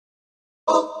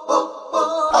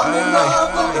I'm in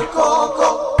love with the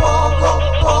coco.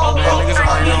 Man, niggas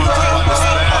already know about this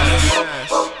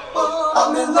smash.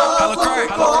 I'm in love with the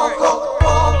coco.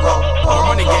 More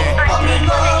money gang.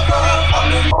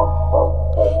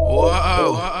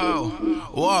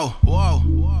 Whoa, whoa, whoa, whoa.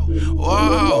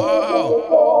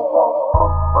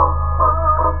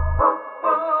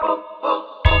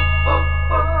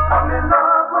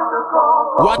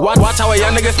 Watch how a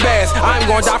young nigga spaz. I ain't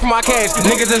gonna die for my cash.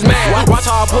 Niggas is mad. Watch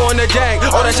how I pull in the jag.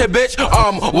 Oh, that shit, bitch.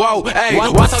 Whoa, ayy.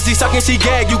 Watch how she suckin', she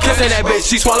gag. You kissin' that bitch.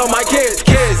 She swallow my kids.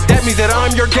 That means that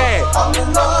I'm your dad.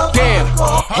 Damn.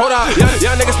 Hold up.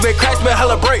 Young niggas spit cracks, spit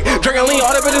hella break. Drinkin' lean,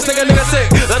 all that bitch, nigga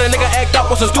sick. Let a nigga act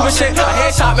up on some stupid shit. A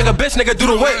headshot, make a bitch, nigga do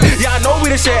the whip. Yeah, I know we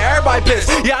the shit, everybody pissed.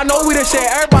 Yeah, I know we the shit,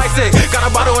 everybody sick. Got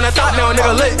a bottle in the top, now a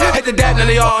nigga lit. Hit the dab, none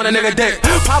of y'all on a nigga dick.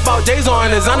 Pop out J's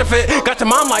on his underfit. Got your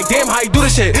mom like, damn, how you do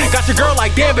this shit? Got your girl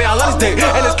like, damn, babe, I love this dick.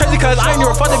 And it's crazy cause I ain't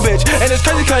your fucking bitch. And it's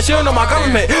crazy cause she don't know my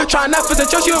government. Try Netflix and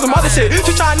chill, she on some other shit.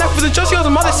 She try Netflix and chill, she on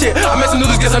some other shit. I made some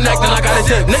noodles, get some neck, then I got a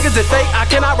dip. Niggas is fake, I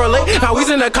cannot relate. Now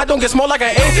we's in the cut, don't get smoked like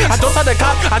an A. I don't talk to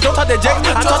cop, I don't talk to Jake.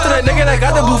 I talk to the nigga that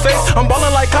got the blue face. I'm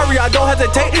ballin' like Curry, I don't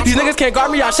hesitate. These niggas can't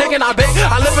guard me, I shake and I bake.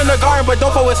 I live in the garden, but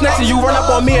don't fuck with snakes. And you run up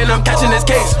on me and I'm catching this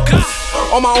case.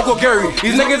 On my Uncle Gary,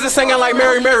 these niggas is singing like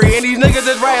Mary Mary. And these niggas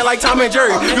is riding like Tom and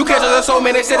Jerry. You catch us so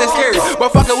man, they said it's scary.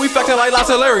 But fuck it, we flexing like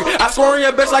Lots of Larry. I swear on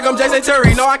your bitch like I'm Jason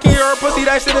Terry. No, I can't hear her pussy,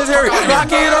 that shit is hairy. No, I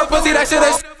can't hear her pussy, that shit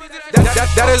is.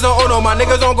 That is the no. My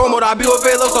niggas on go mode, I be with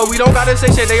Velo, so we don't gotta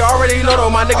say shit. They already know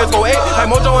though. My niggas go 8 like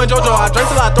Mojo and Jojo. I drink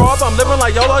till I throw up. I'm living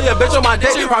like YOLO. Your bitch on my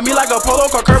dick. Ride me like a polo,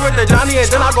 concur with the Johnny,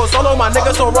 and then I go solo. My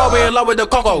niggas so raw, we in love with the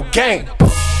Coco gang.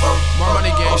 More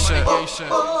money gang shit. A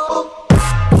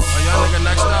young nigga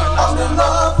next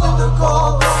up.